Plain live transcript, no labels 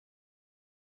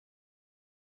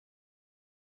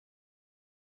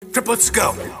Triplets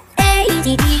go. A,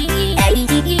 D, D, A,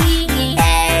 D, D,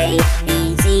 A,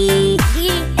 B, C, D,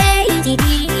 A, D,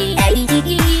 D, A, D,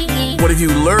 D. What have you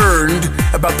learned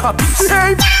about puppies?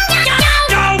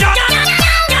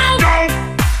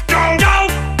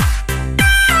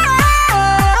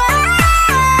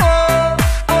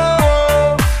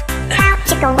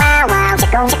 Chicka wow wow,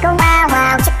 chicka wow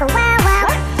wow, chicka wow wow.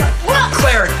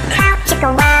 Claire. Chicka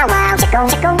wow wow,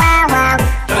 chicka wow wow.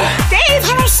 Dave,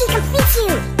 tell her she completes you.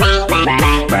 Bang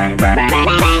bang bang bang bang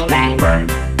bang bang bang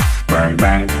bang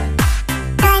bang.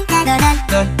 Dun dun dun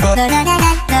dun dun dun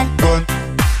dun dun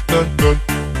dun dun.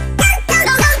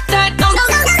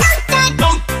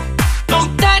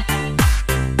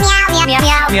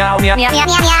 Meow meow meow meow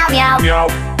meow meow meow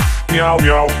Meow,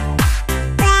 meow.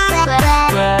 blah blah blah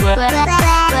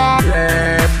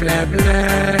Blah, blah,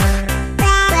 blah.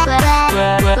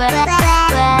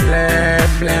 Blah,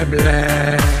 blah,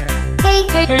 blah. Hey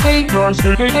hey hey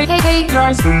hey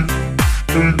Guys, hey hey hey guys,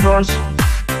 hey guys.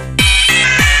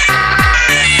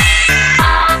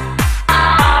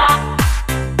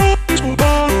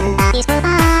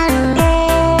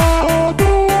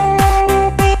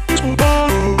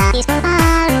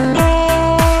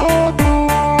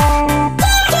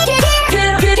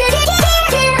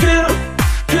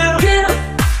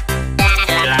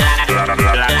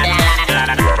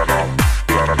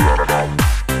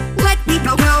 Let me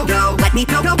go, go, go. Let me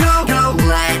go, go, go, go.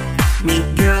 Let me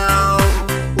go.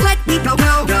 Let me go,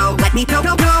 go, go. Let me go,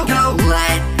 go, go, go.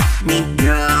 Let me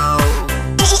go.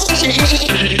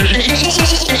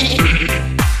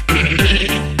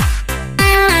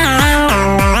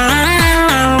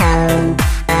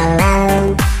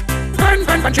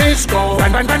 Francesco,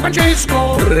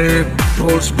 Francesco,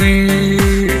 triple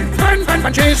speed.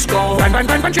 Francesco,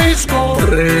 Francesco,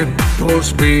 triple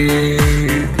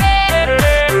speed.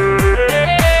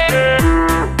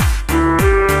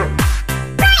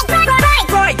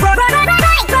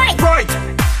 Right.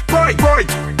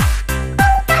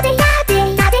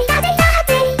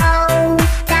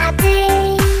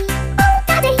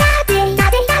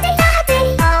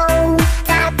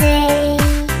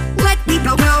 Let me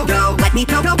go, go, go. Let me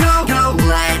go, go, go, go.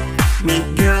 Let me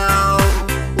go.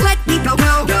 Let me go,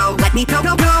 go, go. Let me go,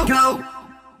 go, go, go.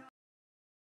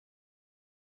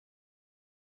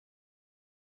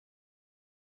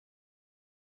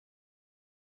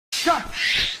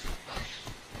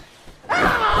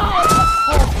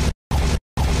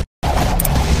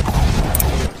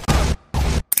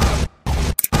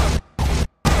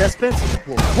 That's Spencer.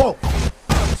 Whoa.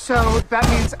 So that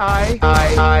means I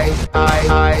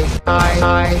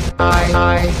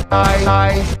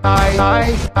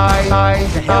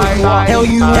hell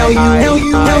you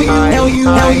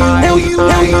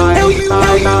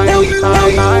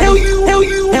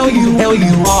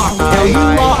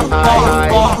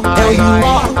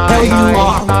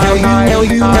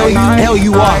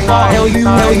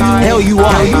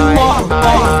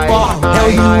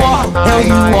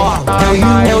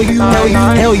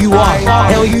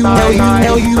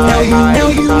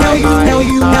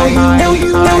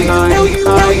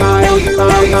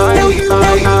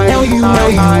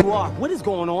What is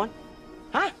going on?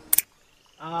 Huh?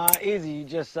 Easy. You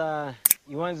just,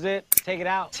 you unzip, take it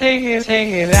out. Take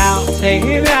it out, take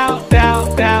it out, take it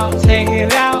out, take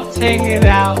it out, take it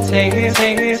out, take it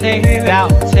out, take it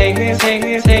out, take it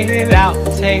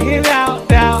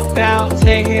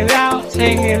out,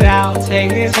 take it out,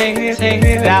 take it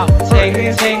out, take it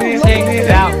out, take it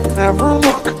out. Never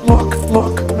look,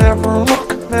 never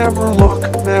look, never look,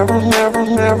 never look,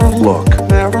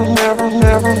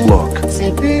 never look.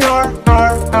 CPR,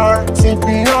 CPR,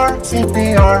 CPR,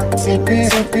 CPR,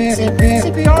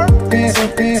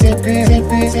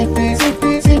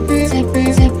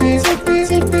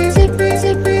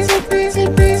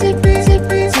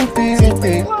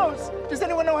 Does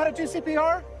anyone know how to do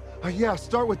CPR? Yeah,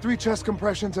 start with 3 chest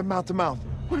compressions and mouth to mouth.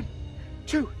 1,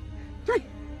 2, 3.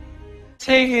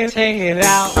 Take it out, take it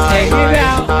out, take it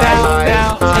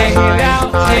out, take it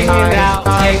out, take it out,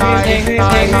 take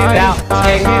it out,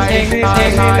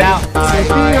 take it out.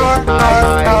 CPR,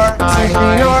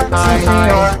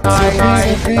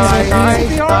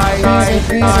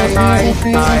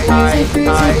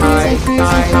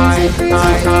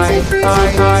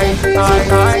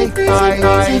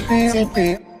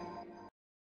 CPR.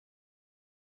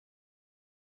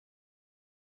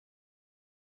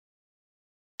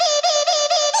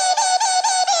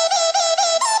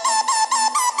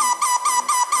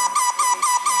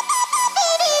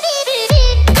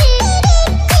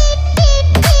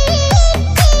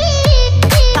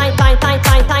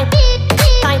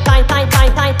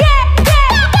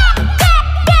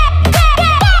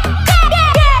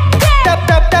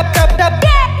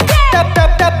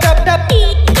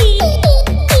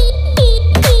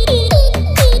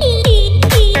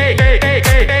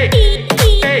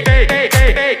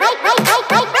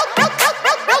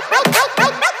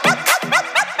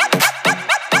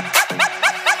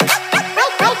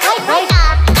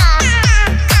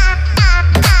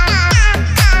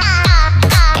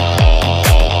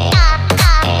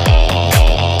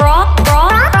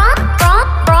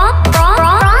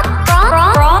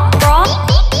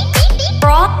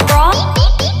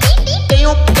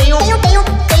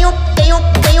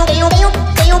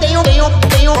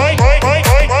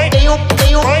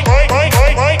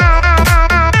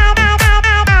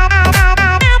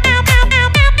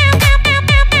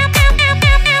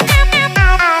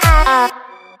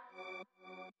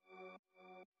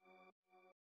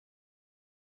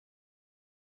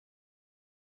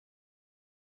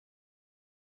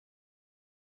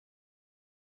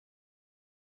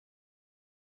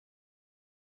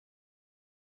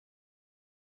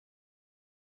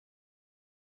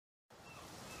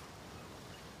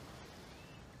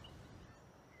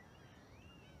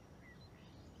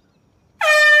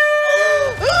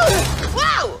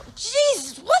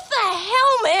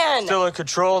 feel in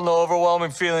control and the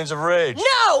overwhelming feelings of rage.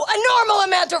 No! A normal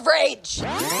amount of rage!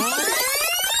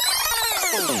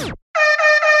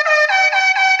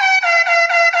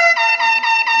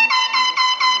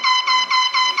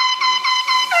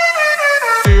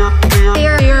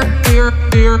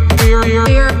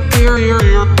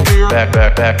 Back,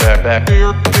 back, back, back, back.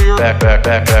 Back, back,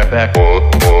 back, back, back.